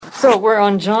So we're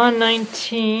on John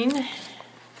 19,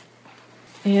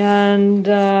 and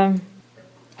I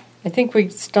think we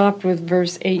stopped with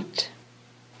verse 8.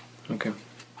 Okay.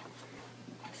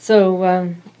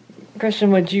 So, Christian,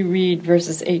 would you read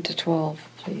verses 8 to 12,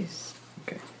 please?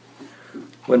 Okay.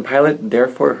 When Pilate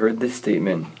therefore heard this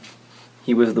statement,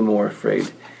 he was the more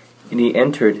afraid, and he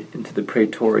entered into the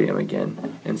praetorium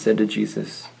again, and said to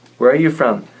Jesus, "Where are you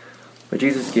from?" But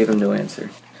Jesus gave him no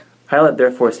answer. Pilate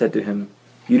therefore said to him,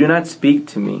 "You do not speak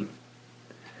to me.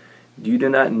 Do you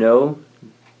not know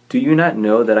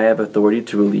that I have authority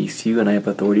to release you, and I have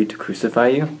authority to crucify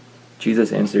you?"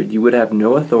 Jesus answered, "You would have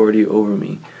no authority over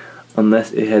me,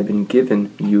 unless it had been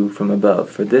given you from above.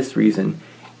 For this reason,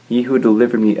 he who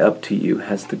delivered me up to you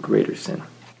has the greater sin."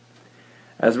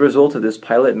 As a result of this,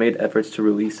 Pilate made efforts to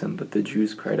release him, but the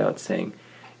Jews cried out, saying,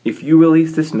 "If you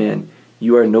release this man,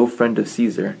 you are no friend of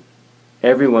Caesar.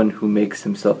 Everyone who makes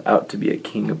himself out to be a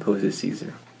king opposes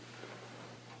Caesar."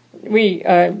 We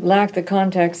lack the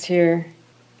context here.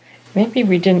 Maybe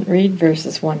we didn't read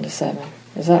verses 1 to 7.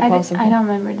 Is that possible? I don't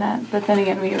remember that, but then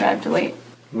again, we arrived late.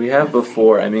 We have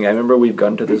before. I remember we've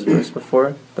gone to this verse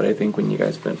before, but I think when you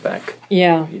guys went back,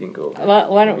 yeah, you didn't go over it.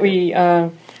 Why don't we...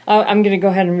 I'm going to go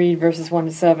ahead and read verses 1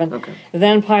 to 7. Okay.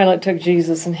 Then Pilate took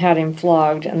Jesus and had him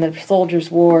flogged, and the soldiers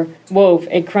wove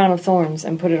a crown of thorns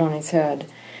and put it on his head,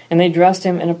 and they dressed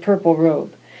him in a purple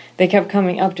robe. They kept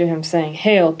coming up to him, saying,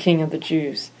 "Hail, King of the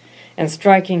Jews," and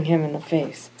striking him in the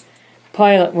face.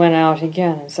 Pilate went out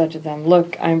again and said to them,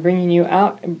 "Look, I am bringing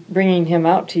him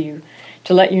out to you,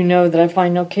 to let you know that I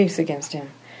find no case against him."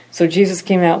 So Jesus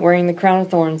came out wearing the crown of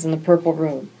thorns and the purple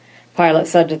robe. Pilate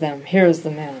said to them, "Here is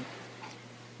the man."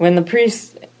 When the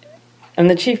priests and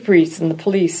the chief priests and the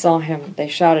police saw him, they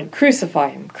shouted, "Crucify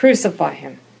him! Crucify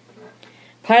him!"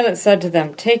 Pilate said to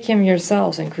them, "Take him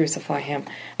yourselves and crucify him.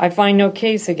 I find no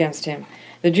case against him."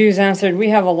 The Jews answered, "We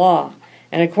have a law,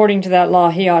 and according to that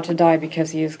law he ought to die because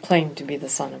he is claimed to be the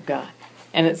Son of God."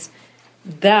 And it's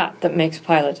that makes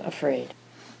Pilate afraid.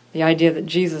 The idea that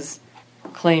Jesus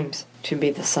claims to be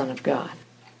the Son of God.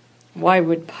 Why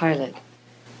would Pilate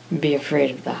be afraid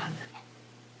of that?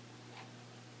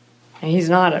 And he's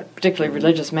not a particularly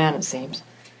religious man, it seems.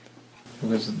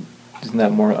 Isn't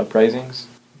that more uprisings?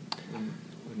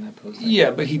 Wouldn't that pose that? Yeah,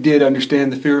 but he did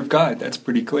understand the fear of God. That's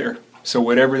pretty clear. So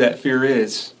whatever that fear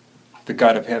is, the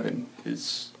God of heaven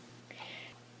is...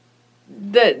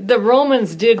 The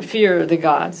Romans did fear the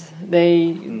gods.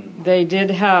 They did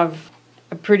have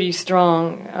a pretty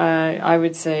strong, I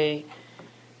would say,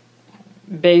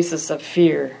 basis of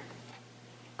fear.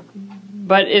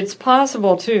 But it's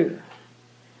possible, too,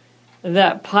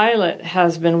 that Pilate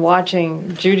has been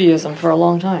watching Judaism for a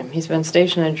long time. He's been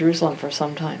stationed in Jerusalem for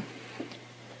some time.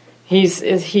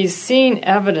 He's seen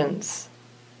evidence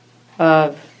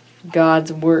of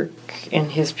God's work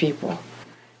in his people.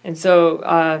 And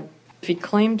so if he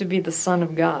claimed to be the Son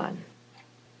of God,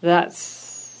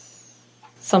 that's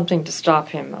something to stop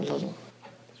him a little.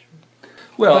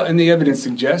 Well, and the evidence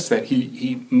suggests that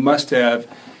he must have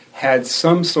had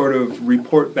some sort of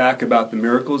report back about the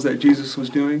miracles that Jesus was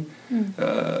doing,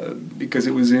 because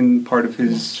it was in part of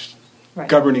his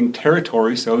governing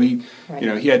territory. So he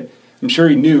had. I'm sure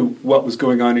he knew what was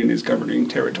going on in his governing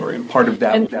territory, and part of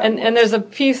that. And there's a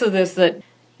piece of this that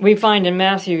we find in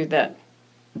Matthew that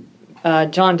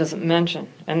John doesn't mention,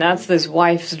 and that's this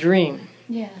wife's dream.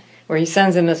 Yeah. Where he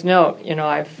sends him this note,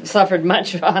 "I've suffered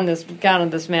much on this account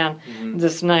of this man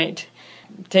this night.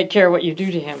 Take care of what you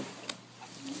do to him."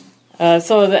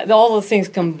 So that all those things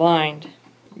combined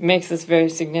makes this very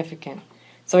significant.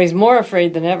 So he's more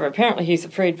afraid than ever. Apparently he's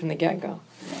afraid from the get-go.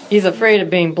 He's afraid of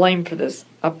being blamed for this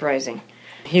uprising.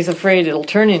 He's afraid it'll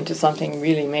turn into something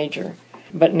really major.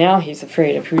 But now he's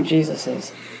afraid of who Jesus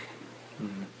is.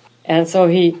 And so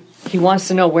he wants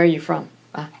to know, where are you from?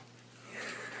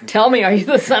 Tell me, are you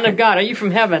the Son of God? Are you from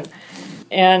heaven?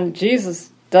 And Jesus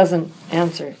doesn't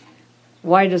answer.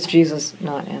 Why does Jesus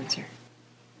not answer?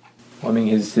 Well,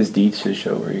 his deeds should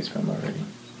show where he's from already.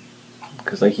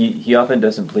 Because he often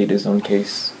doesn't plead his own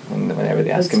case whenever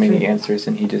they ask him any answers,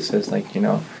 and he just says,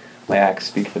 my acts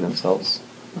speak for themselves.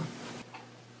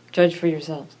 Judge for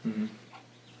yourselves. Mm-hmm.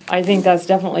 I think that's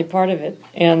definitely part of it.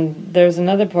 And there's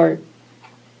another part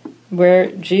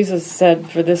where Jesus said,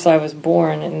 "For this I was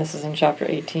born," and this is in chapter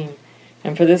 18,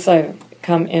 "and for this I've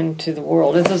come into the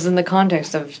world." This is in the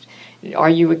context of, are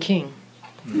you a king?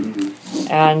 Mm-hmm.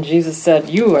 And Jesus said,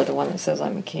 "You are the one that says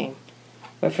I'm a king.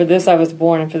 But for this I was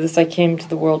born, and for this I came to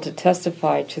the world to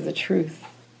testify to the truth.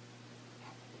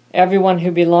 Everyone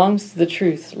who belongs to the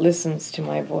truth listens to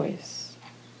my voice."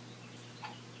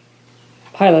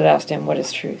 Pilate asked him, "What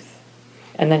is truth?"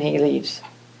 And then he leaves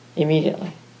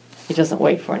immediately. He doesn't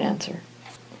wait for an answer.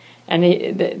 And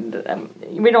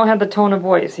we don't have the tone of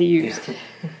voice he used.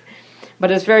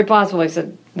 But it's very possible he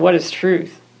said, what is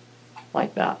truth?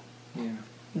 Like that. Yeah.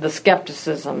 The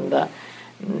skepticism, the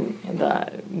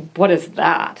what is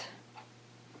that?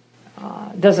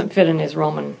 Doesn't fit in his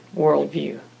Roman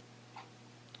worldview.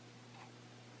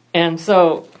 And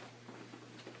so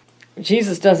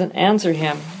Jesus doesn't answer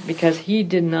him because he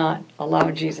did not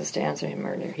allow Jesus to answer him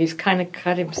earlier. He's kind of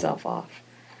cut himself off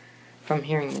from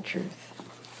hearing the truth.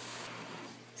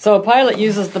 So Pilate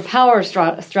uses the power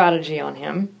strategy on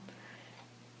him.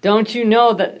 Don't you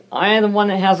know that I am the one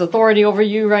that has authority over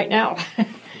you right now?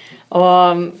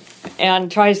 And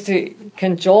tries to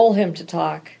cajole him to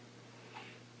talk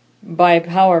by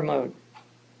power mode.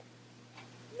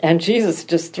 And Jesus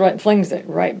just flings it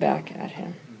right back at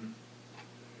him.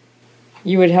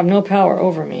 You would have no power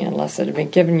over me unless it had been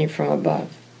given you from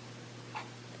above.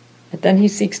 But then he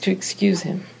seeks to excuse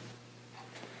him.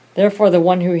 Therefore, the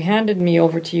one who handed me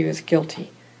over to you is guilty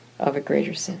of a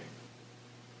greater sin.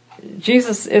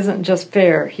 Jesus isn't just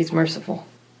fair, he's merciful.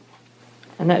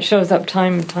 And that shows up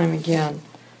time and time again.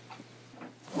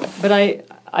 But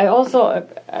I also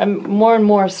am more and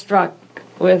more struck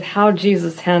with how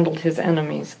Jesus handled his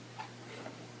enemies.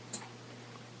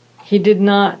 He did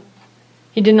not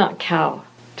cow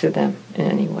to them in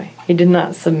any way. He did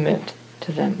not submit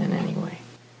to them in any way.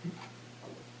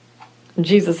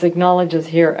 Jesus acknowledges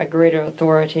here a greater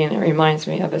authority, and it reminds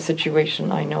me of a situation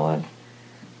I know of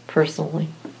personally,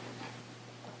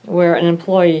 where an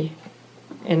employee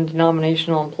in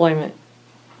denominational employment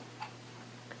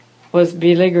was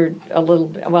beleaguered a little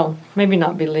bit. Well, maybe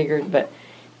not beleaguered, but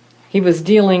he was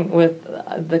dealing with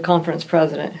the conference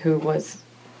president, who was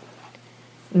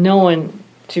known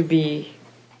to be,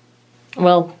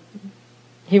 well,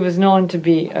 he was known to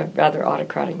be a rather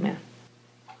autocratic man.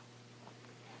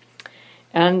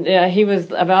 And he was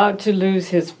about to lose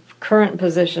his current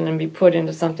position and be put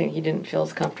into something he didn't feel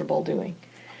as comfortable doing.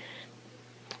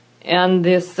 And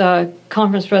this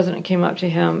conference president came up to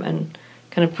him and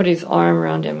kind of put his arm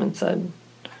around him and said,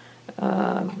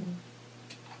 the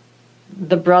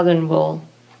brethren will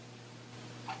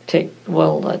take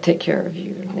care of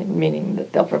you, meaning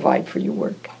that they'll provide for your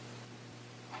work.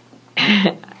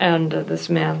 And this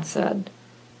man said,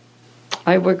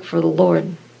 I work for the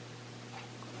Lord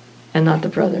and not the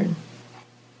brethren.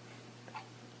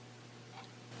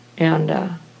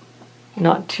 And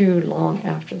not too long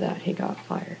after that, he got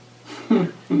fired.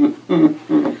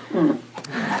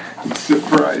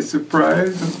 Surprise,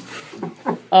 surprise.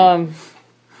 And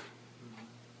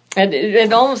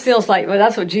it almost feels like, well,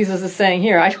 that's what Jesus is saying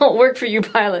here. I don't work for you,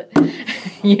 Pilate.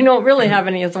 You don't really have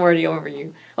any authority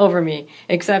over me,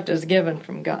 except as given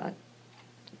from God.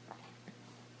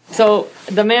 So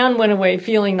the man went away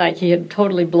feeling like he had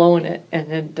totally blown it and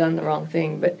had done the wrong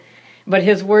thing. But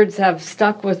his words have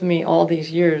stuck with me all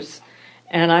these years,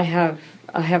 and I have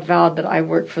vowed that I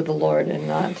work for the Lord and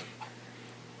not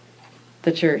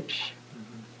the church.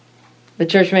 The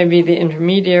church may be the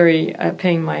intermediary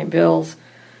paying my bills,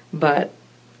 but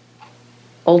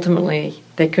ultimately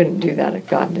they couldn't do that if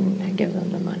God didn't give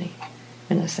them the money,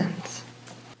 in a sense.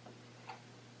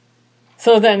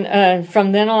 So then,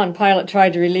 from then on, Pilate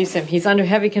tried to release him. He's under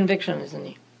heavy conviction, isn't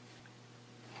he?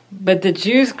 But the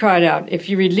Jews cried out, if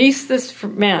you release this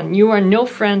man, you are no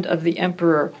friend of the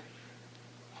emperor.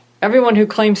 Everyone who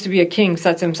claims to be a king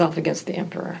sets himself against the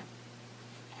emperor.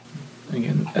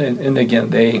 Again,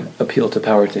 they appealed to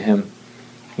power to him.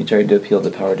 He tried to appeal to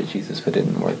power to Jesus, but it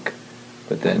didn't work.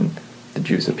 But then the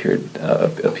Jews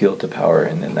appealed to power,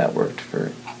 and then that worked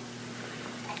for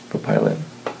Pilate,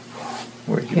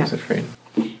 where he was afraid.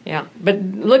 Yeah, but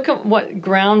look at what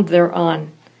ground they're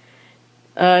on.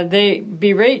 They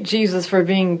berate Jesus for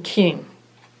being king.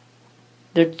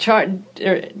 They're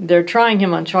trying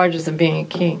him on charges of being a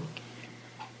king.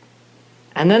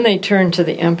 And then they turn to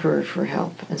the emperor for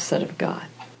help instead of God.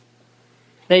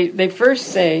 They first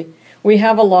say, we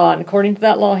have a law, and according to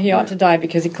that law he ought to die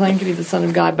because he claimed to be the Son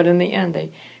of God. But in the end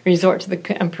they resort to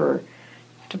the emperor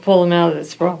to pull him out of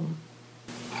this problem.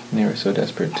 And they were so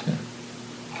desperate to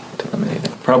eliminate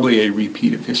it. Probably a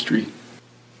repeat of history.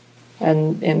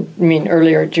 And you mean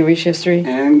earlier Jewish history?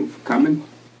 And coming.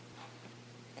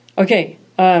 Okay,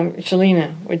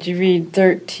 Shalina, would you read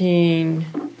 13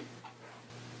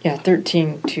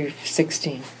 to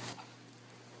 16.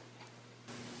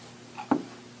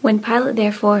 When Pilate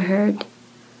therefore heard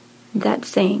that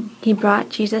saying, he brought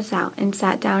Jesus out and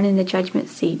sat down in the judgment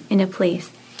seat in a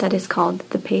place that is called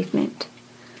the Pavement,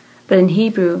 but in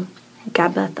Hebrew,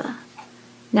 Gabbatha.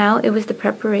 Now it was the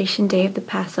preparation day of the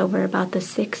Passover, about the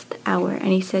 6th hour, and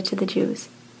he said to the Jews,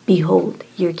 behold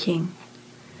your king.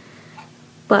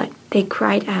 But they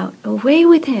cried out, "Away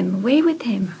with him! Away with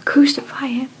him! Crucify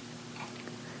him!"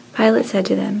 Pilate said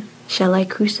to them, "Shall I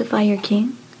crucify your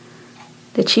king?"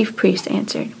 The chief priests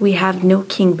answered, "We have no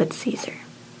king but Caesar."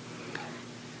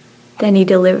 Then he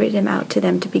delivered him out to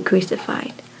them to be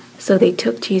crucified. So they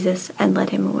took Jesus and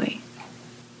led him away.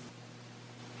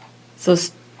 So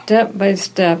step by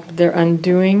step, they're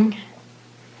undoing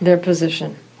their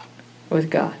position with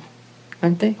God,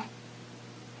 aren't they?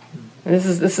 This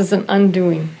is an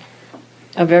undoing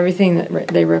of everything that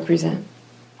they represent.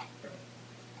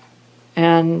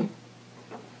 And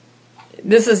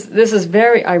this is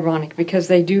very ironic because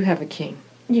they do have a king.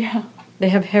 Yeah. They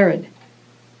have Herod.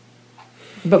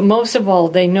 But most of all,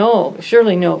 they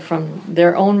surely know from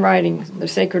their own writings, their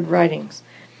sacred writings,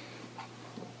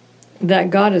 that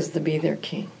God is to be their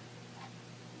king.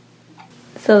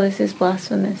 So this is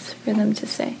blasphemous for them to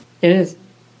say. It is.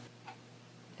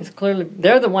 It's clearly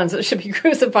they're the ones that should be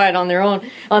crucified on their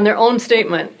own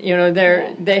statement. You know,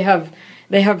 they have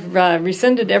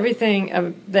rescinded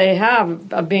everything they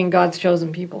have of being God's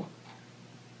chosen people.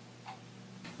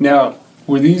 Now,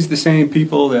 were these the same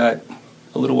people that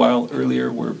a little while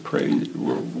earlier were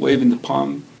waving the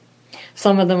palm?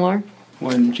 Some of them are.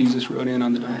 When Jesus rode in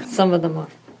on the donkey? Some of them are.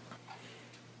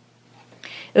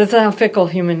 That's how fickle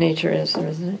human nature is,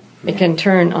 isn't it? It can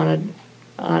turn on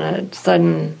a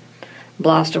sudden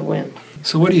blast of wind.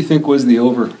 So what do you think was the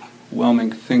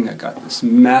overwhelming thing that got this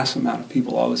mass amount of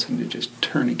people all of a sudden to just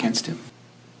turn against him?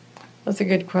 That's a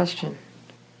good question.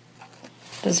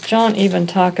 Does John even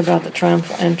talk about the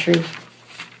triumphal entry?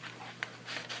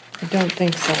 I don't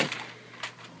think so.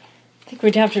 I think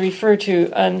we'd have to refer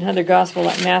to another gospel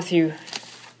like Matthew.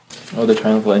 Oh, the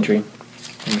triumphal entry.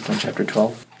 It's on chapter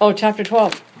 12. Oh, chapter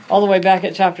 12. All the way back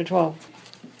at chapter 12.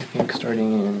 I think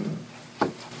starting in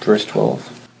verse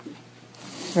 12.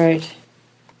 Right.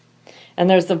 And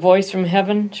there's the voice from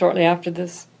heaven shortly after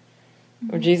this,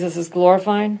 where Jesus is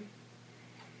glorified.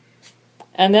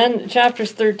 And then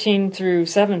chapters 13 through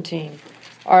 17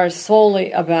 are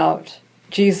solely about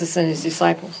Jesus and his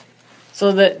disciples.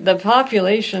 So that the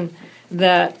population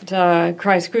that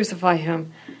Christ crucify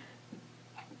him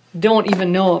don't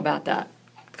even know about that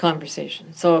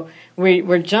conversation. So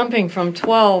we're jumping from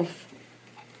 12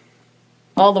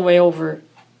 all the way over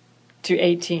to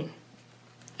 18.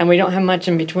 And we don't have much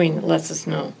in between that lets us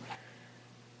know.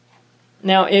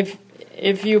 Now, if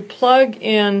you plug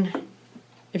in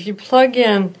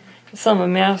some of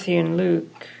Matthew and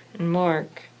Luke and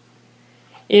Mark,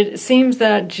 it seems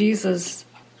that Jesus,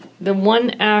 the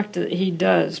one act that he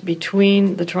does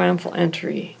between the triumphal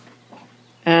entry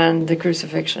and the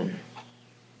crucifixion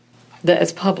that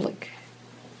is public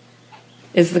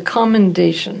is the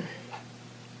commendation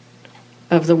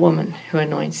of the woman who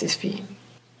anoints his feet.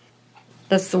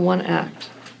 That's the one act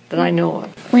that I know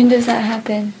of. When does that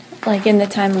happen? Like in the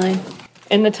timeline?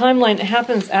 In the timeline, it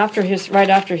happens right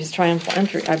after his triumphal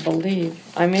entry, I believe.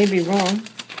 I may be wrong.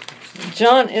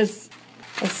 John is,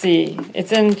 let's see,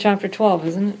 it's in chapter 12,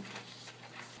 isn't it?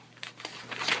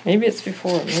 Maybe it's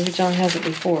before. Maybe John has it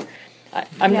before.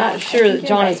 I'm not sure that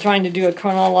John is trying to do a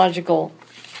chronological.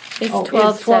 It's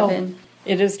 12:7.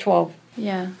 It is 12.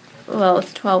 Yeah. Well,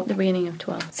 it's 12, the beginning of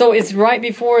 12. So it's right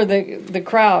before the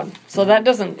crowd. So that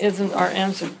isn't our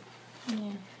answer. Yeah.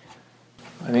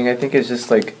 I think it's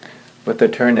just like with the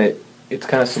turn, it's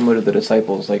kind of similar to the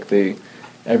disciples. Like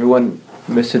everyone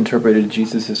misinterpreted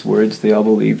Jesus' words. They all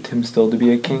believed him still to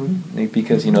be a king,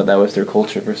 because that was their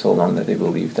culture for so long that they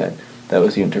believed that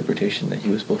was the interpretation, that he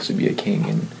was supposed to be a king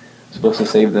and supposed to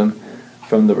save them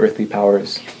from the earthly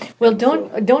powers. Well,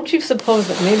 don't you suppose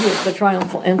that maybe it's the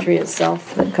triumphal entry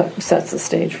itself that sets the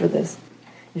stage for this?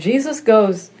 Jesus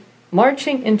goes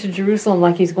marching into Jerusalem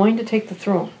like he's going to take the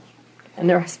throne. And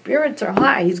their spirits are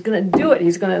high. He's going to do it.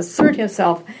 He's going to assert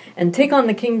himself and take on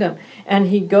the kingdom. And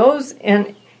he goes,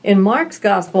 and in Mark's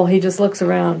gospel, he just looks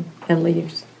around and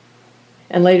leaves.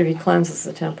 And later he cleanses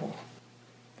the temple.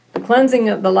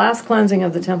 The last cleansing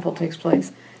of the temple takes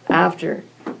place after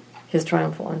his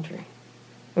triumphal entry.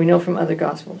 We know from other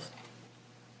gospels.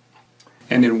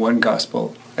 And in one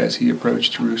gospel, as he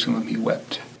approached Jerusalem, he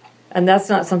wept. And that's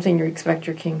not something you expect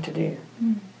your king to do.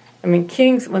 I mean,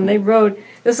 kings, when they rode,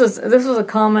 this was a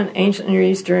common ancient Near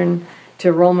Eastern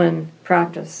to Roman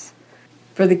practice,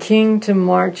 for the king to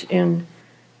march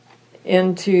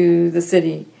into the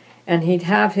city, and he'd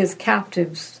have his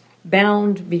captives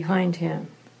bound behind him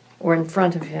or in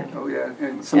front of him. Oh yeah,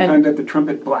 and sometimes at the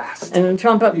trumpet blast. And the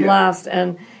trumpet blast,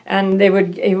 and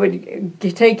he would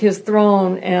take his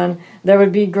throne, and there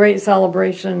would be great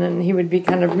celebration, and he would be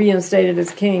kind of reinstated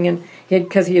as king, and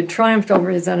because he had triumphed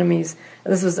over his enemies.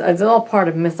 It's all part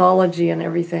of mythology and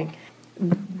everything.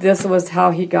 this was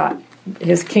how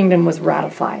his kingdom was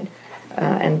ratified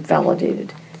and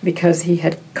validated, because he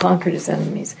had conquered his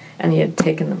enemies and he had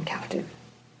taken them captive.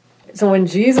 So when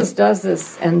Jesus does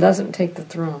this and doesn't take the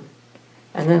throne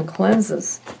and then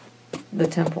cleanses the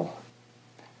temple.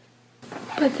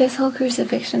 But this whole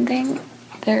crucifixion thing,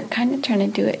 they're kind of trying to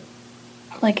do it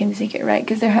like in secret, right?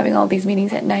 Because they're having all these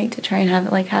meetings at night to try and have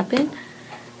it like happen.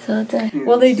 So it's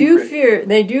well, they do fear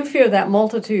that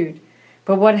multitude.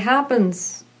 But what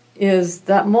happens is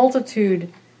that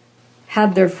multitude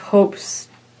had their hopes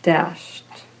dashed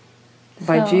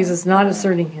by Jesus not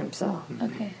asserting himself.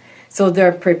 Okay. So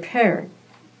they're prepared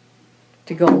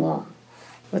to go along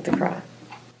with the crowd.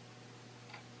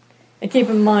 And keep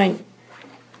in mind,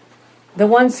 the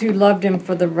ones who loved him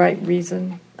for the right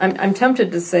reason, I'm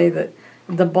tempted to say that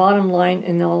the bottom line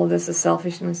in all of this is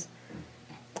selfishness.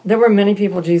 There were many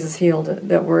people Jesus healed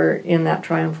that were in that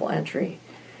triumphal entry.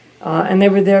 And they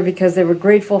were there because they were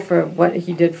grateful for what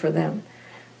he did for them.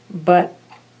 But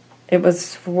it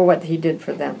was for what he did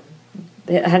for them.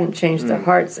 It hadn't changed their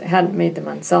hearts. It hadn't made them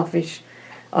unselfish.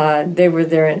 They were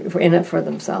there in it for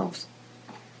themselves.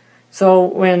 So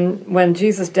when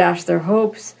Jesus dashed their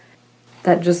hopes,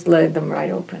 that just laid them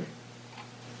right open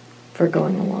for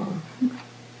going along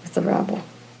with the rabble.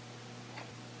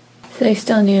 So they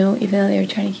still knew, even though they were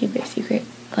trying to keep it secret,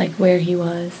 like where he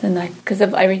was, and that because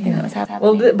of everything that was happening.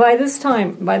 Well, by this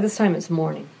time it's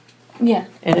morning. Yeah.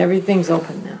 And everything's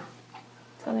open now.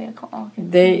 So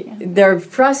They're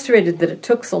frustrated that it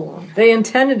took so long. They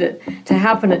intended it to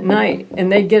happen at night,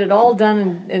 and they'd get it all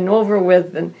done and over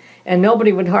with, and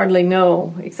nobody would hardly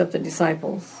know except the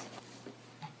disciples.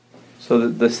 So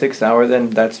the 6th hour then,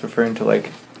 that's referring to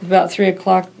like... About 3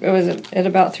 o'clock. Was it at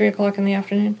about 3 o'clock in the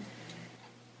afternoon?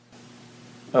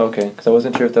 Oh, okay, because I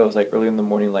wasn't sure if that was like early in the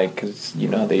morning, like, because you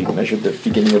know how they measured the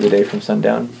beginning of the day from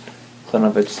sundown? So I don't know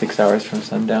if it's 6 hours from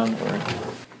sundown or...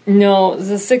 No,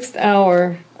 the 6th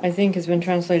hour, I think, has been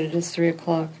translated as 3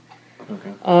 o'clock.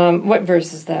 Okay. What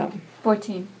verse is that?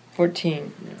 14.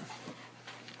 14.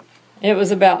 Yeah. It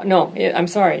was about,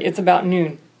 it's about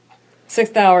noon.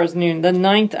 6th hour is noon. The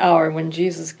 9th hour, when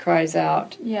Jesus cries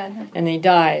out and he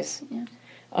dies,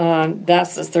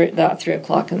 that's that 3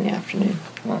 o'clock in the afternoon.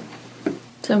 Well.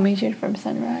 So measured from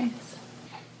sunrise.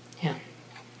 Yeah.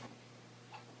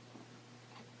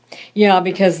 Yeah,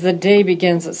 because the day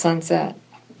begins at sunset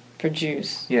for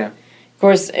Jews. Yeah. Of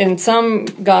course, in some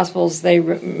Gospels, they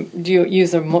do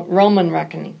use a Roman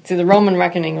reckoning. See, the Roman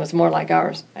reckoning was more like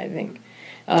ours, I think.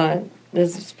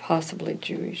 This is possibly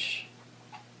Jewish.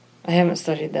 I haven't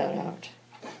studied that out.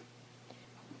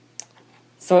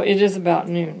 So it is about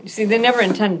noon. You see, they never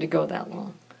intended to go that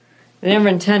long. They never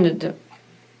intended to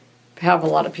have a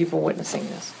lot of people witnessing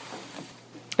this.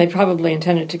 They probably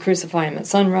intended to crucify him at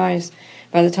sunrise.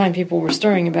 By the time people were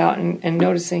stirring about and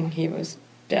noticing, he was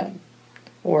dead.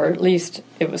 Or at least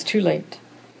it was too late.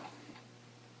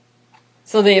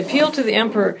 So they appeal to the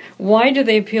emperor. Why do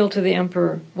they appeal to the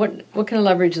emperor? What kind of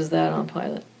leverage is that on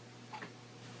Pilate?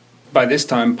 By this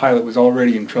time, Pilate was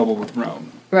already in trouble with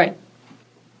Rome. Right.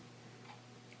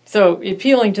 So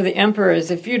appealing to the emperor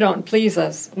is, if you don't please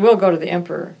us, we'll go to the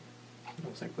emperor.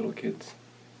 It's like little kids.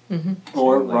 Mm-hmm.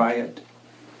 Or riot.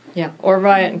 Yeah, or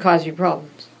riot and cause you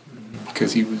problems.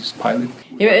 Because he was Pilate?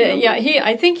 Yeah,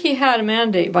 I think he had a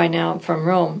mandate by now from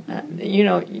Rome.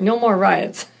 No more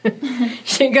riots.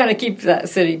 You got to keep that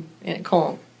city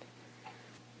calm.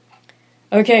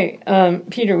 Okay,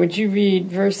 Peter, would you read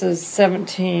verses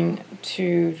 17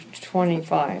 to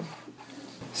 25?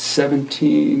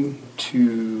 17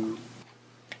 to...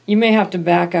 You may have to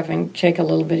back up and take a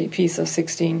little bitty piece of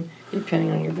 16,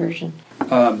 depending on your version.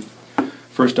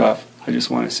 First off, I just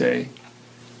want to say,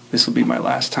 this will be my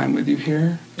last time with you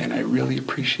here, and I really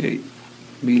appreciate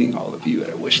meeting all of you,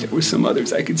 and I wish there were some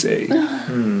others I could say.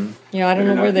 Yeah, I don't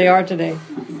know where they are today.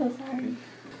 I'm so sorry.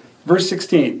 Verse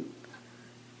 16.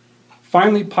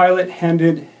 Finally, Pilate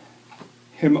handed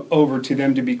him over to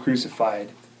them to be crucified.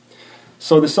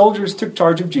 So the soldiers took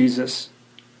charge of Jesus.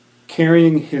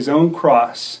 Carrying his own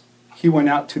cross, he went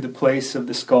out to the place of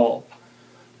the skull,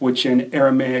 which in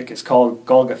Aramaic is called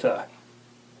Golgotha.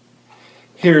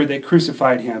 Here they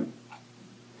crucified him,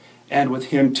 and with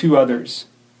him 2 others,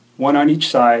 one on each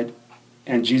side,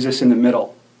 and Jesus in the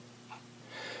middle.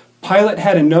 Pilate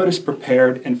had a notice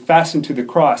prepared and fastened to the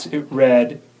cross. It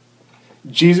read,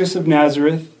 Jesus of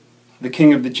Nazareth, the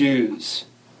King of the Jews.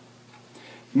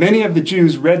 Many of the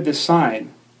Jews read this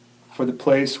sign, for the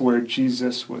place where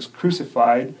Jesus was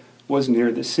crucified was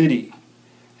near the city,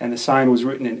 and the sign was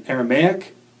written in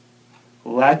Aramaic,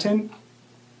 Latin,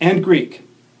 and Greek.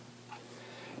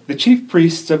 The chief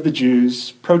priests of the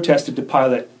Jews protested to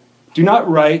Pilate, "Do not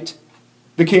write,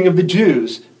 the king of the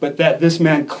Jews, but that this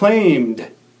man claimed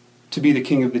to be the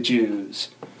king of the Jews.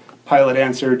 Pilate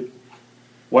answered,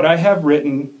 "What I have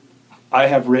written, I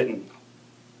have written."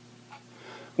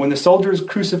 When the soldiers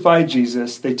crucified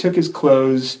Jesus, they took his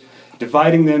clothes,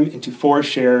 dividing them into 4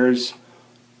 shares,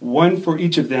 one for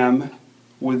each of them,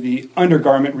 with the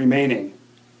undergarment remaining.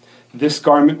 This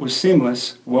garment was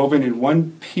seamless, woven in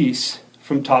one piece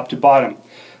from top to bottom.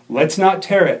 "Let's not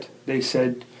tear it," they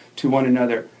said to one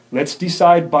another. "Let's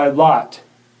decide by lot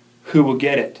who will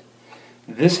get it."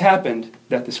 This happened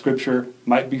that the scripture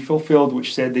might be fulfilled,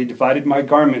 which said, "They divided my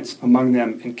garments among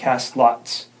them and cast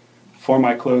lots for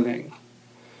my clothing."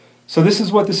 So this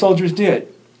is what the soldiers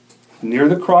did. Near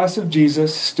the cross of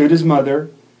Jesus stood his mother's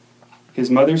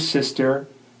sister,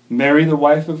 Mary, the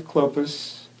wife of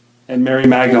Clopas, and Mary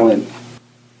Magdalene.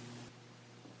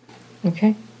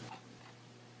 Okay.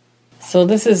 So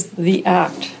this is the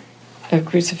act of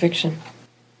crucifixion.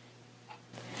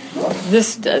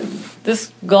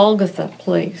 This Golgotha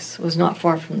place was not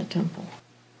far from the temple.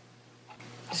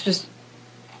 It's just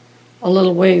a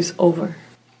little ways over.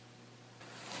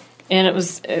 And it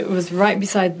was right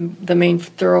beside the main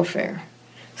thoroughfare,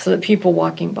 so that people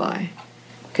walking by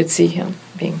could see him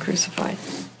being crucified.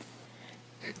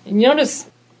 You notice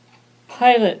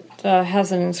Pilate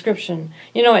has an inscription.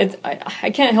 You know,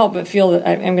 I can't help but feel that,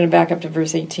 I'm going to back up to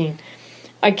verse 18.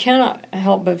 I cannot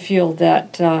help but feel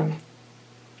that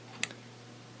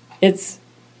it's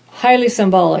highly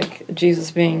symbolic, Jesus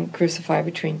being crucified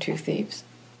between 2 thieves.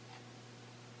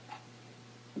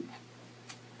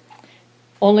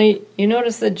 Only, you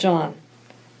notice that John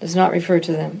does not refer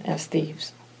to them as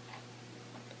thieves,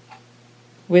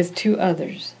 with 2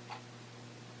 others.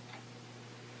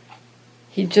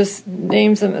 He just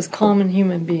names them as common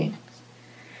human beings,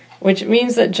 which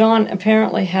means that John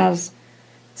apparently has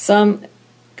some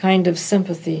kind of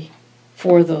sympathy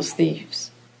for those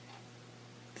thieves,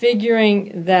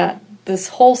 figuring that this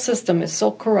whole system is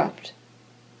so corrupt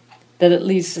that it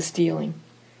leads to stealing.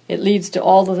 It leads to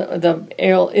all the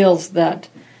ills that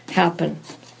happen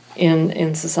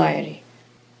in society.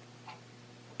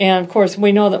 And of course,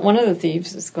 we know that one of the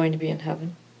thieves is going to be in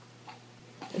heaven.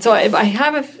 So I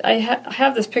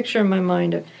have this picture in my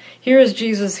mind of, here is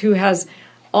Jesus who has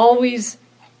always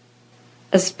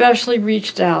especially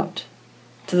reached out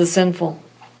to the sinful,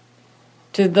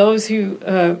 to those who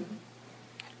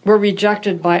were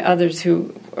rejected by others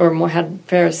who had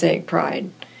Pharisaic pride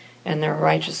and their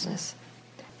righteousness.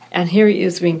 And here he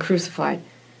is being crucified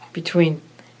between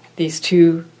these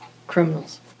 2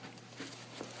 criminals.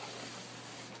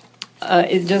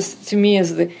 It just, to me,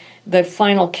 is the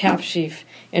final capsheaf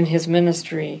in his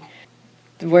ministry,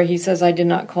 where he says, "I did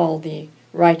not call the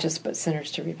righteous but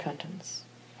sinners to repentance."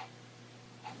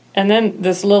 And then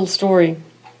this little story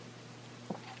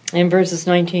in verses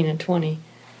 19 and 20,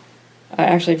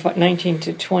 actually 19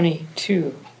 to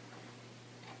 22,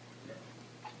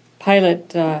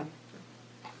 Pilate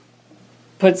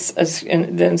puts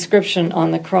the inscription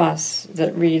on the cross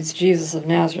that reads, "Jesus of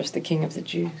Nazareth, the King of the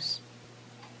Jews."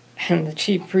 And the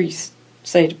chief priests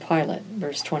say to Pilate,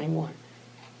 verse 21,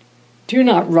 "Do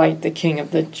not write the King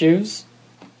of the Jews,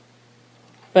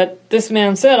 but this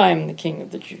man said, I am the King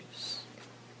of the Jews."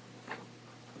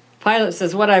 Pilate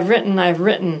says, "What I've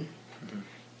written,"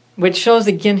 which shows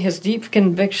again his deep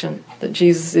conviction that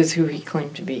Jesus is who he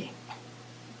claimed to be.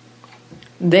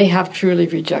 They have truly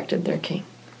rejected their king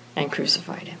and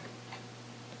crucified him.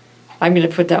 I'm going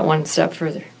to put that one step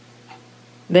further.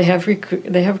 They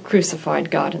have crucified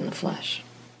God in the flesh.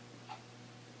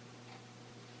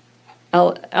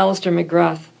 Alistair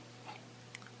McGrath,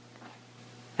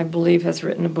 I believe, has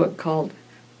written a book called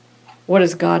 "What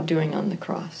is God Doing on the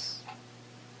Cross?"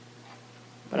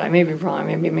 But I may be wrong.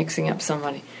 I may be mixing up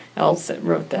somebody else that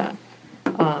wrote that.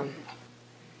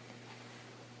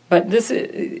 But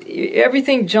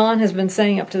everything John has been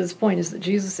saying up to this point is that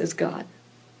Jesus is God.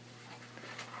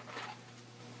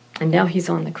 And now he's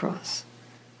on the cross.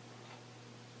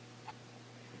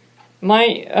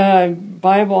 My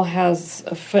Bible has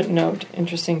a footnote,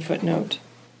 interesting footnote.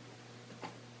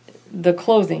 The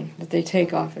clothing that they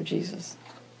take off of Jesus.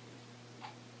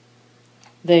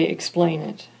 They explain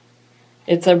it.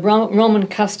 It's a Roman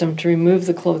custom to remove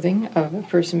the clothing of a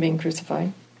person being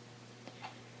crucified.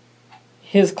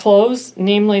 His clothes,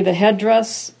 namely the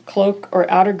headdress, cloak or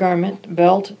outer garment,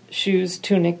 belt, shoes,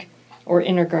 tunic, or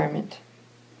inner garment.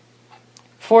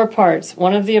 4 parts,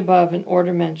 one of the above in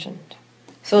order mentioned.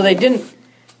 So they didn't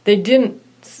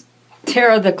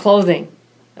tear the clothing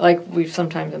like we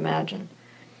sometimes imagine.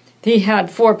 He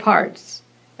had 4 parts,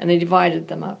 and they divided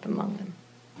them up among them.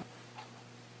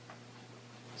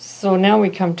 So now we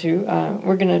come to,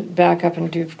 we're going to back up and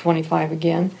do 25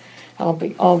 again.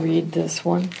 I'll read this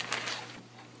one.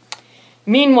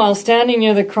 Meanwhile, standing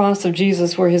near the cross of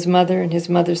Jesus were his mother and his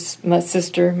mother's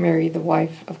sister, Mary, the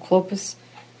wife of Clopas,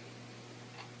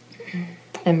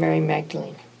 and Mary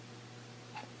Magdalene.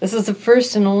 This is the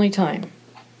first and only time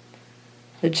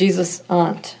that Jesus'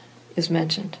 aunt is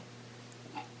mentioned.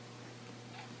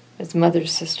 His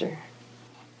mother's sister.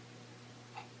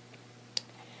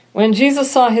 When Jesus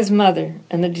saw his mother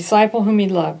and the disciple whom he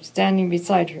loved standing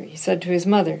beside her, he said to his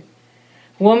mother,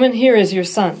 "Woman, here is your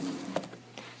son."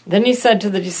 Then he said to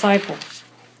the disciple,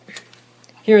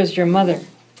 "Here is your mother."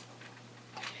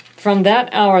 From that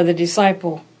hour the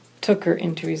disciple took her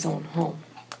into his own home.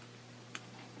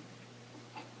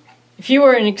 If you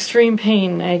are in extreme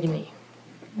pain and agony,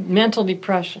 mental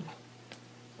depression,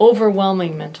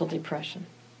 overwhelming mental depression,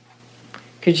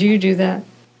 could you do that?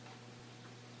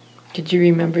 Could you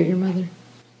remember your mother?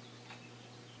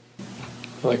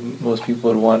 Like most people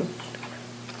would want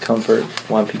comfort,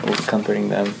 want people comforting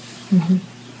them. Mm-hmm.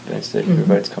 But instead he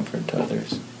provides comfort to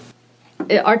others.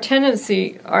 Our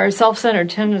tendency, our self-centered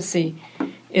tendency,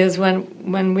 is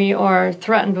when we are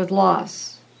threatened with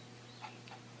loss,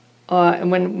 and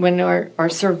when our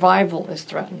survival is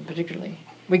threatened, particularly.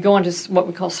 We go into what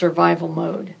we call survival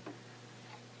mode,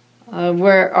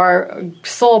 where our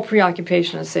sole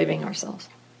preoccupation is saving ourselves.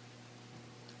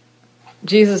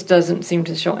 Jesus doesn't seem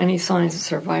to show any signs of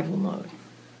survival mode.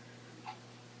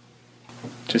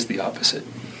 Just the opposite.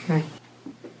 Right.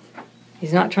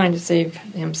 He's not trying to save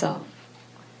himself.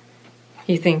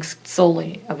 He thinks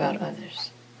solely about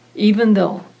others. Even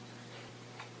though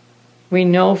we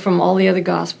know from all the other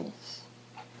Gospels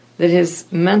that his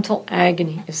mental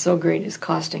agony is so great it's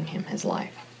costing him his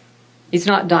life. He's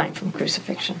not dying from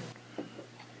crucifixion.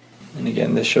 And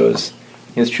again, this shows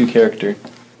his true character.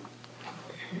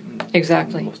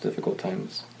 Exactly. In the most difficult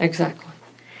times. Exactly.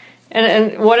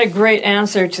 And what a great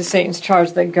answer to Satan's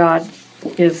charge that God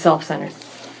is self-centered,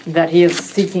 that he is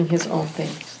seeking his own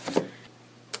things,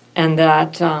 and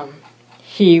that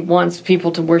he wants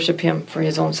people to worship him for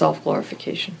his own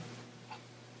self-glorification.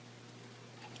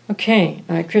 Okay,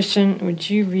 Christian, would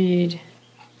you read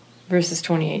verses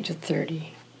 28 to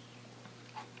 30?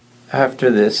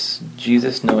 After this,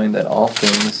 Jesus, knowing that all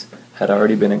things had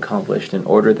already been accomplished in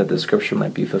order that the scripture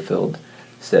might be fulfilled,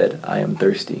 said, "I am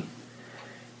thirsty."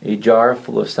 A jar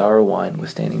full of sour wine was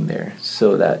standing there,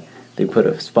 so that they put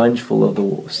a sponge full of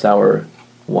the sour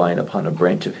wine upon a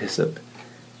branch of hyssop,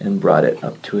 and brought it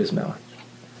up to his mouth.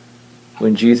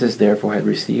 When Jesus therefore had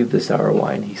received the sour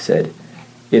wine, he said,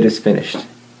 "It is finished."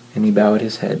 And he bowed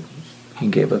his head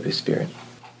and gave up his spirit.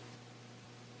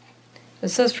 It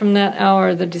says, from that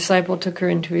hour the disciple took her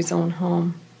into his own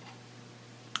home.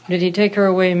 Did he take her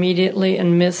away immediately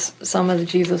and miss some of the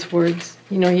Jesus words?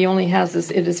 You know, he only has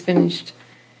this, "It is finished."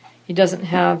 He doesn't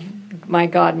have, my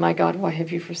God, why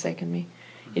have you forsaken me?"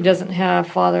 He doesn't have,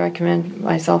 "Father, I commend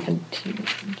myself into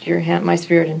your hand, my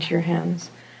spirit into your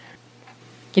hands."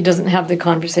 He doesn't have the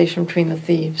conversation between the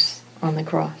thieves on the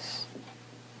cross.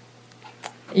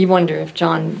 You wonder if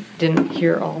John didn't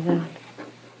hear all that.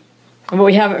 But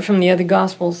we have it from the other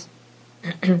Gospels.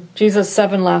 Jesus'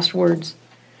 7 last words.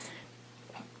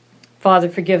 "Father,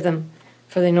 forgive them,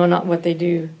 for they know not what they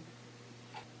do."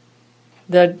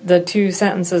 The 2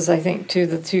 sentences, I think, to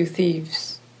the 2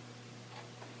 thieves,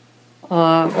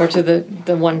 or to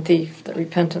the one thief, the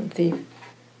repentant thief.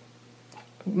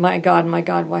 My God,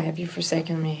 why have you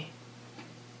forsaken me?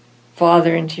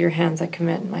 Father, into your hands I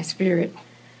commit my spirit."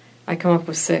 I come up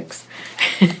with 6.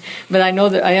 But I know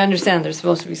that I understand there's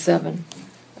supposed to be 7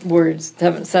 words,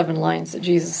 7 lines that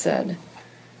Jesus said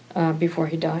before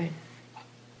he died.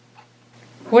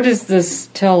 What does this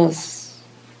tell us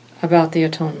about the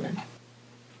atonement?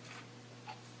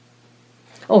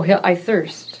 Oh, I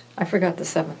thirst. I forgot the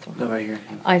 7th one. No, right here.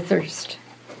 I thirst.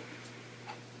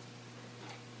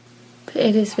 But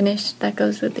it is finished. That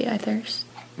goes with the I thirst.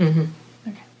 Mm-hmm.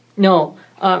 Okay. No,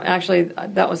 actually,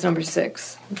 that was number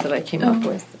 6 that I came up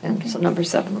with. And okay. so number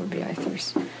 7 would be I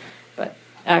thirst. But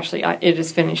actually, it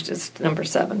is finished is number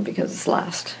 7 because it's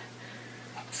last.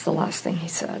 It's the last thing he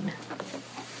said.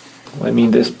 Well, I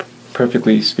mean, this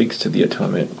perfectly speaks to the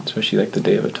atonement, especially like the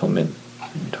Day of Atonement.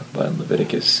 We talk about in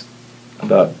Leviticus,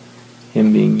 about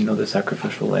him being, the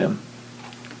sacrificial lamb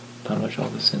upon which all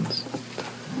the sins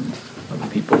of the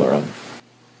people are on.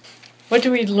 What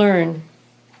do we learn?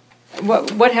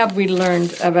 What have we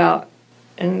learned about,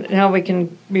 and how we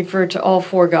can refer to all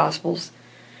 4 Gospels,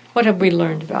 what have we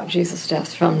learned about Jesus'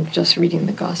 death from just reading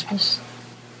the Gospels?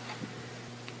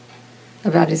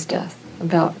 About his death,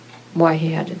 about why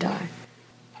he had to die.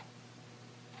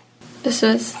 This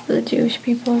was the Jewish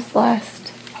people's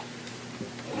last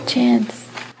chance.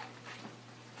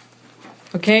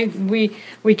 Okay,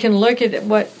 we can look at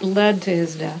what led to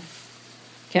his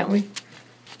death, can't we?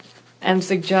 And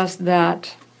suggest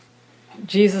that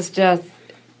Jesus' death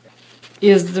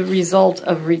is the result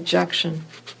of rejection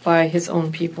by his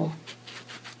own people.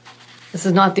 This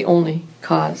is not the only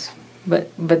cause, but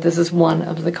this is one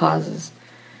of the causes.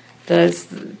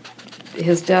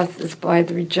 His death is by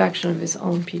the rejection of his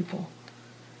own people.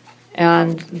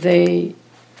 And they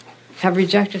have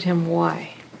rejected him.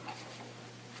 Why?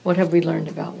 What have we learned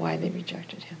about why they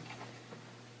rejected him?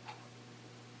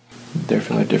 They're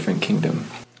from a different kingdom.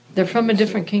 They're from a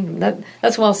different kingdom.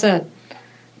 That's well said.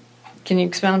 Can you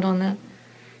expound on that?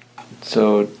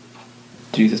 So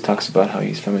Jesus talks about how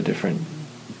he's from a different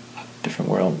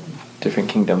world, different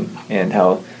kingdom, and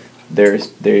how there is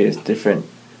different.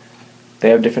 They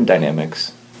have different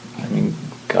dynamics. I mean,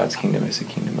 God's kingdom is a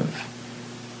kingdom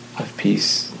of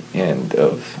peace and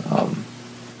of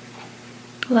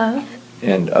love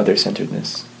and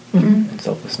other-centeredness and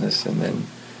selflessness, and then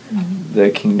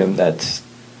the kingdom that's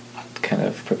kind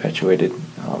of perpetuated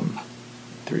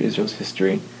through Israel's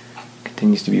history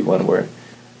continues to be one where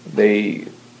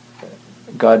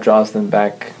God draws them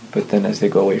back, but then as they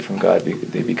go away from God,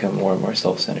 they become more and more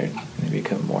self-centered. They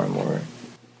become more and more.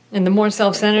 And the more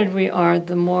self-centered we are,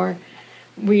 the more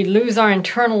we lose our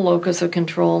internal locus of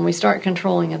control, and we start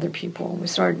controlling other people. We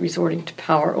start resorting to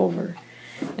power over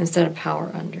instead of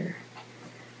power under.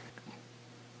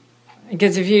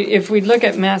 Because if we look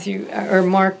at Matthew or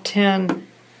Mark 10,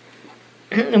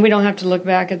 and we don't have to look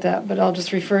back at that, but I'll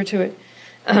just refer to it.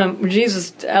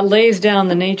 Jesus lays down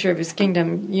the nature of his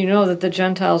kingdom. You know that the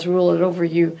Gentiles rule it over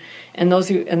you, and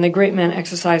the great men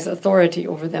exercise authority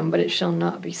over them, but it shall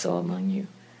not be so among you.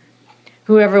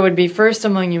 Whoever would be first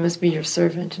among you must be your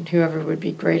servant, and whoever would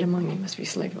be great among you must be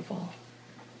slave of all.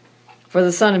 For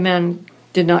the Son of Man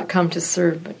did not come to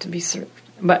serve, but to be served.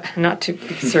 But not to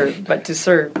be served, but to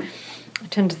serve. I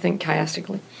tend to think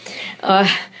chiastically.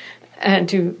 And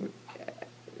to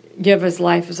give his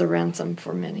life as a ransom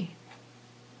for many.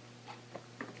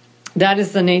 That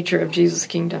is the nature of Jesus'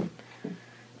 kingdom.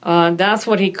 That's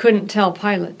what he couldn't tell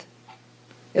Pilate.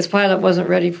 Because Pilate wasn't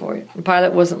ready for it. And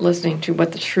Pilate wasn't listening to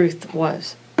what the truth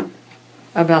was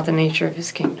about the nature of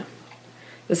his kingdom.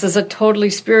 This is a totally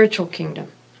spiritual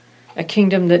kingdom. A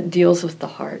kingdom that deals with the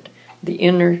heart, the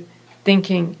inner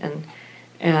thinking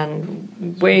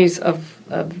and ways of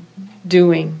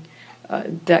doing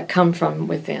that come from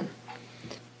within.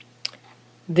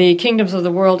 The kingdoms of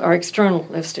the world are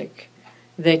externalistic.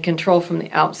 They control from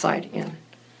the outside in.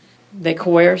 They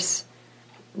coerce,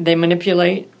 they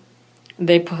manipulate,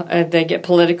 they get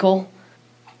political,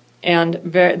 and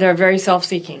they're very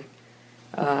self-seeking.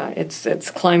 It's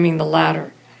climbing the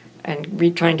ladder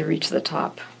and trying to reach the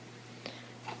top.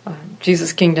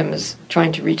 Jesus' kingdom is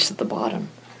trying to reach to the bottom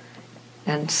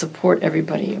and support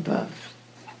everybody above.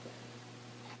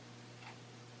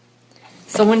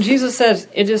 So when Jesus says,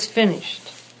 "It is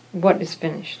finished," what is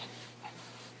finished?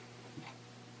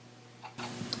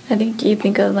 I think you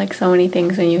think of like so many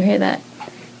things when you hear that.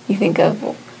 You think of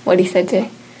what he said to,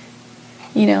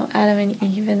 Adam and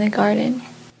Eve in the garden.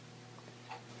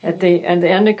 At the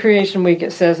end of creation week,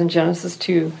 it says in Genesis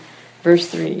 2, verse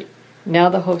 3, "Now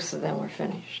the hosts of them were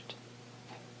finished."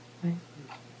 Right?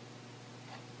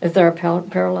 Is there a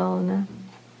parallel in that?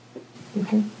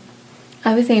 Mm-hmm.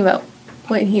 I was thinking about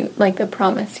what the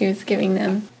promise he was giving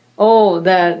them. Oh,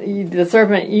 that the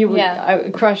serpent, I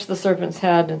would crush the serpent's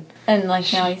head. And now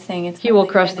he's saying it's he will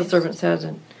crush the serpent's head.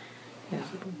 And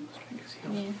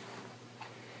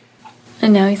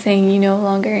And now he's saying you no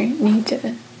longer need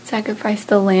to sacrifice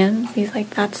the lambs. He's like,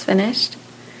 that's finished.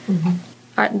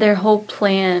 Mm-hmm. Their whole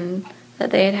plan that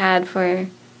they had for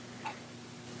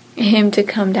him to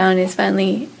come down is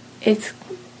finally,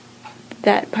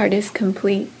 that part is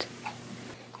complete.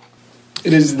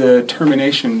 It is the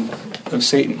termination of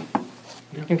Satan.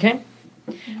 Okay.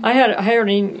 I heard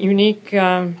a unique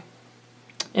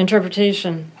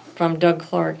interpretation from Doug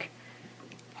Clark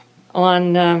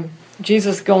on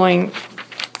Jesus going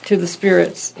to the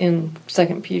spirits in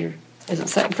 2 Peter. Is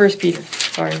it 1 Peter?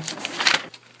 Sorry.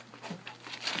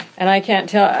 And I can't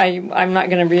tell, I'm not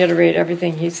going to reiterate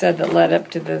everything he said that led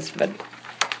up to this, but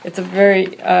it's a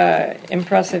very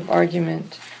impressive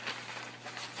argument.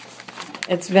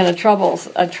 It's been a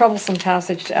troublesome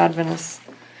passage to Adventists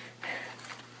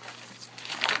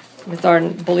with our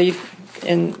belief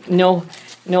in no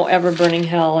ever-burning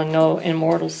hell and no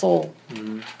immortal soul.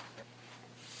 Mm-hmm.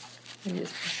 Maybe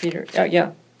it's Peter. Oh,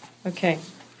 yeah. Okay.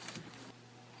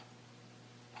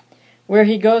 Where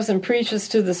he goes and preaches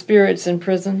to the spirits in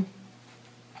prison,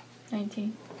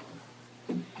 19.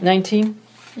 19?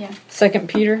 Yeah. 2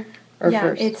 Peter? Or yeah,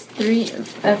 first? it's 1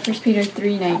 Peter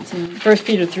 3:19. 1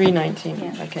 Peter 3:19.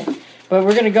 Yeah. Okay. But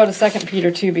we're going to go to 2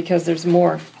 Peter 2 because there's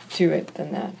more to it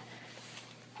than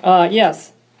that.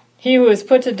 Yes. He who was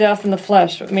put to death in the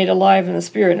flesh, but made alive in the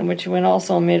spirit, in which he went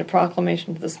also and made a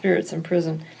proclamation to the spirits in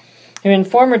prison, who in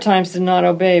former times did not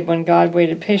obey when God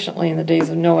waited patiently in the days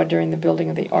of Noah during the building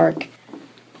of the ark.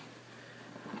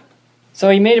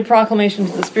 So he made a proclamation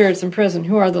to the spirits in prison.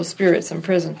 Who are those spirits in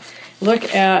prison?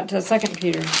 Look at 2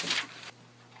 Peter,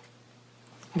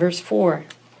 verse 4.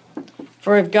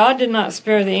 For if God did not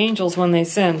spare the angels when they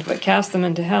sinned, but cast them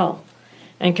into hell,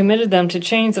 and committed them to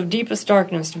chains of deepest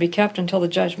darkness to be kept until the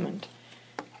judgment.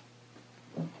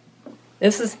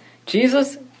 This is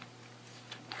Jesus,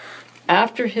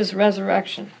 after his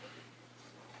resurrection,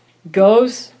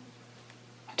 goes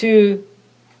to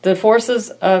the forces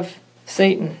of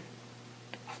Satan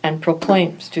and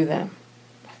proclaims to them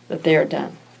that they are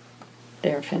done.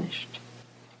 They are finished.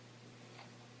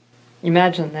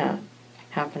 Imagine that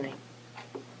happening.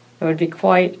 It would be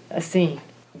quite a scene.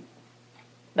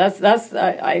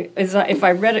 If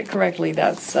I read it correctly,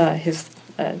 that's his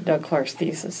Doug Clark's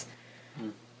thesis.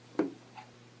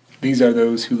 These are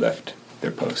those who left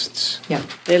their posts. Yeah,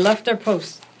 they left their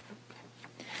posts.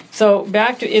 So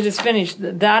back to it is finished.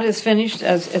 That is finished,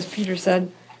 as Peter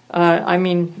said. I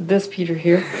mean, this Peter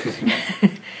here.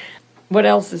 What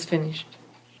else is finished?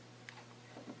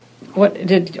 What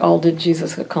did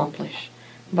Jesus accomplish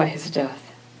by his death,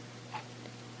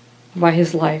 by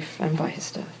his life, and by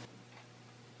his death?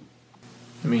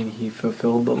 I mean, he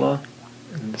fulfilled the law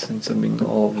in the sense of being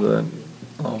all of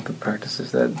the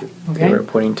practices that they were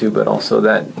pointing to, but also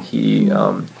that he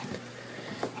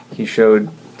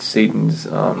showed Satan's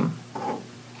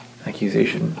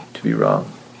accusation to be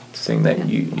wrong, saying that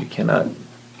you cannot.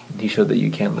 He showed that you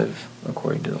can't live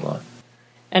according to the law.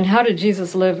 And how did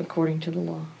Jesus live according to the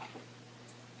law?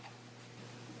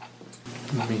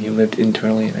 I mean, he lived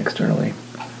internally and externally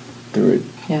through it.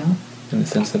 Yeah. In the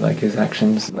sense of like his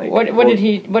actions. Like, what did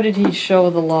he show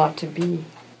the law to be?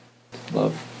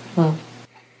 Love. Love.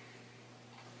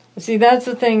 See, that's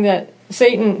the thing that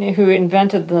Satan, who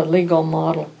invented the legal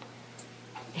model,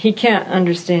 he can't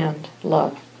understand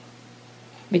love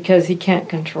because he can't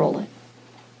control it.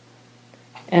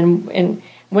 And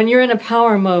when you're in a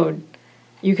power mode,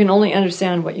 you can only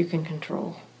understand what you can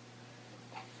control.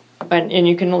 And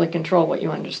you can only control what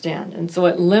you understand. And so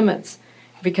it limits,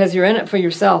 because you're in it for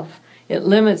yourself, it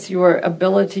limits your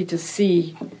ability to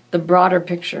see the broader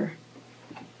picture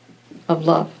of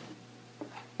love.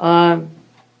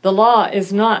 The law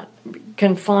is not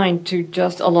confined to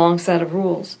just a long set of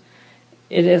rules.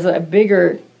 It is a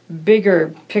bigger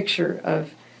picture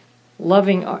of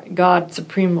loving God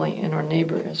supremely and our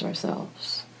neighbor as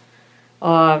ourselves.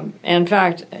 In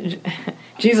fact,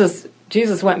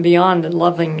 Jesus went beyond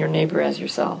loving your neighbor as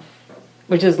yourself,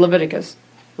 which is Leviticus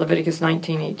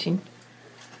 19:18.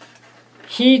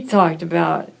 He talked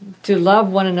about to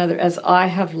love one another as I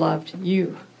have loved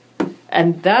you.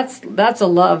 And that's a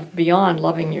love beyond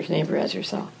loving your neighbor as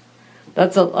yourself.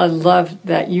 That's a love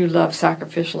that you love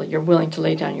sacrificially. You're willing to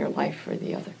lay down your life for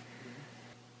the other.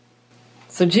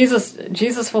 So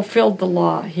Jesus fulfilled the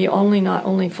law. He not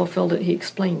only fulfilled it, he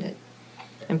explained it.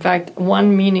 In fact,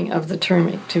 one meaning of the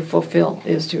term to fulfill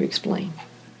is to explain.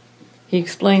 He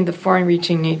explained the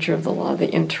far-reaching nature of the law,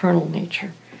 the internal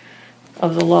nature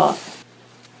of the law.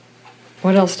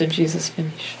 What else did Jesus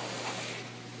finish?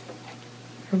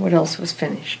 Or what else was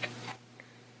finished?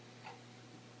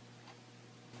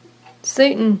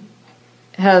 Satan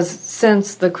has,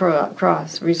 since the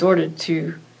cross, resorted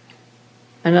to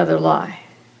another lie.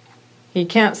 He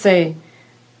can't say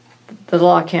the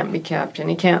law can't be kept, and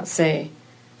he can't say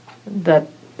that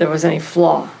there was any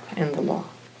flaw in the law.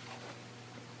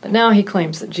 But now he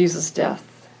claims that Jesus'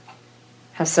 death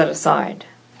has set aside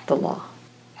the law,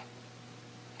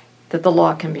 that the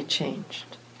law can be changed.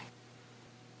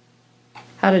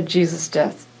 How did Jesus'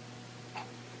 death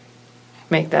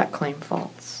make that claim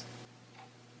false?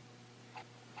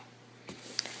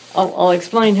 I'll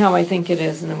explain how I think it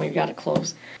is, and then we've got to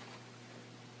close.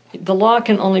 The law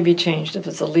can only be changed if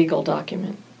it's a legal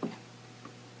document.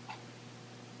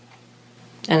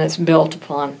 And it's built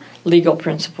upon legal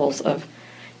principles of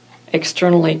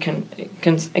externally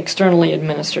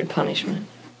administered punishment.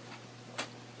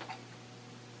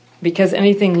 Because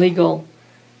anything legal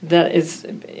that is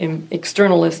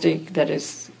externalistic, that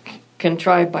is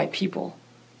contrived by people,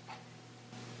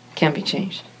 can be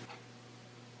changed.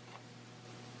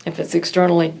 If it's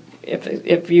externally,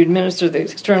 if you administer the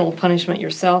external punishment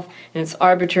yourself and it's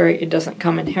arbitrary, it doesn't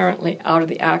come inherently out of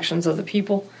the actions of the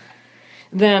people,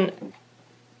 then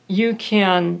you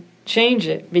can change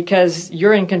it because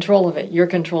you're in control of it. You're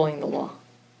controlling the law.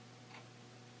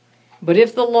 But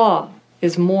if the law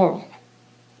is moral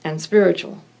and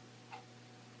spiritual,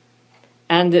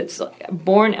 and it's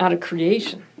born out of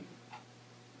creation,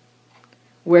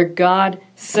 where God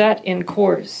set in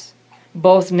course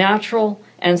both natural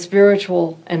and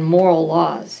spiritual and moral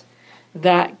laws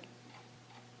that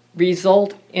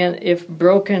result in, if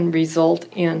broken, result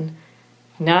in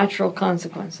natural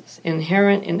consequences,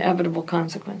 inherent, inevitable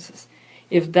consequences.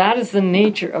 If that is the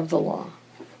nature of the law,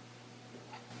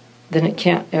 then it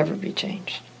can't ever be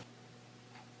changed.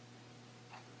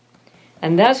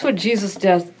 And that's what Jesus'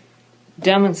 death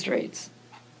demonstrates.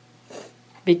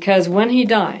 Because when he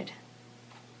died,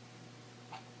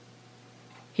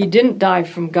 he didn't die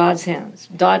from God's hands.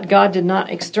 God did not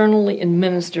externally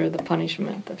administer the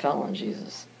punishment that fell on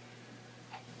Jesus.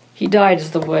 He died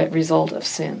as the result of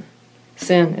sin.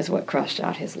 Sin is what crushed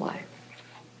out his life.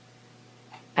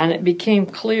 And it became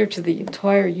clear to the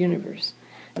entire universe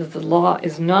that the law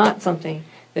is not something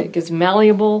that is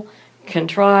malleable,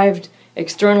 contrived,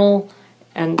 external,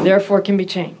 and therefore can be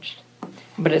changed.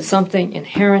 But it's something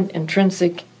inherent,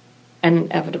 intrinsic, and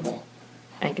inevitable,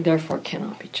 and therefore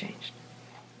cannot be changed.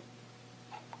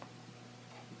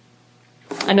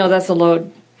 I know that's a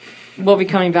load. We'll be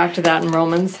coming back to that in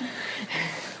Romans.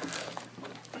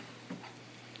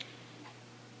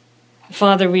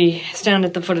 Father, we stand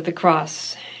at the foot of the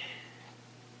cross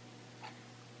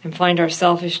and find our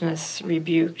selfishness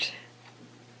rebuked,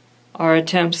 our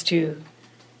attempts to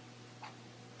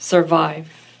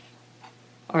survive,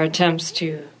 our attempts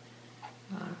to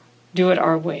do it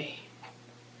our way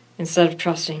instead of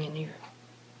trusting in you.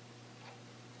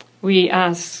 We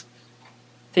ask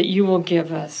that you will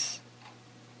give us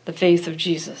the faith of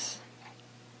Jesus,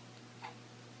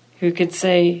 who could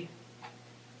say,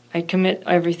 I commit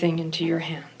everything into your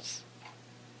hands,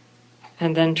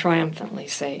 and then triumphantly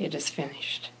say, it is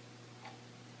finished.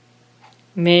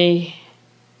 May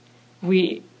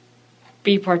we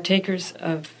be partakers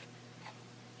of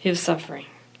his suffering,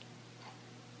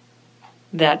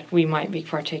 that we might be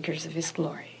partakers of his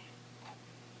glory.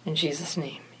 In Jesus'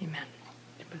 name, amen.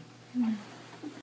 Amen.